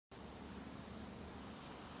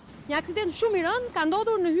Një aksident shumë i rënd ka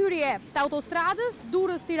ndodhur në hyrje të autostradës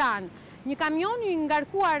Durrës-Tiranë. Një kamion i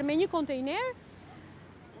ngarkuar me një kontejner,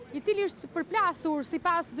 i cili është përplasur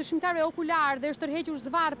sipas dëshmitarëve okular dhe është tërhequr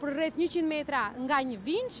zvarr për rreth 100 metra nga një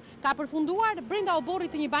vinç, ka përfunduar brenda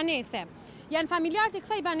oborrit të një banese. Janë familjarët e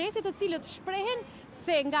kësaj banese të cilët shprehen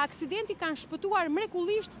se nga aksidenti kanë shpëtuar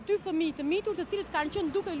mrekullisht 2 fëmijë të mitur, të cilët kanë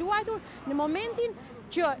qenë duke luajtur në momentin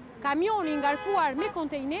që kamioni i ngarkuar me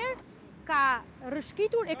kontejner ka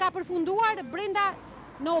rrëshqitur e ka përfunduar brenda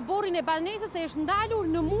në oborrin e banesës e është ndalur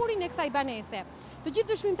në murin e kësaj banese. Të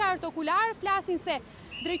gjithë dëshmitarët okular flasin se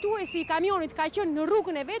drejtuesi i kamionit ka qenë në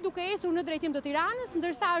rrugën e vet duke ecur në drejtim të Tiranës,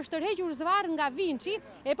 ndërsa është tërhequr zvarr nga vinçi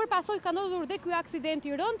e përpasoj ka ndodhur dhe ky aksident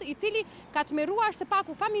i rënd, i cili ka tmerruar së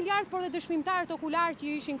paku familjarët por dhe dëshmitarët okular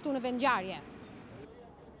që ishin këtu në vendngjarje.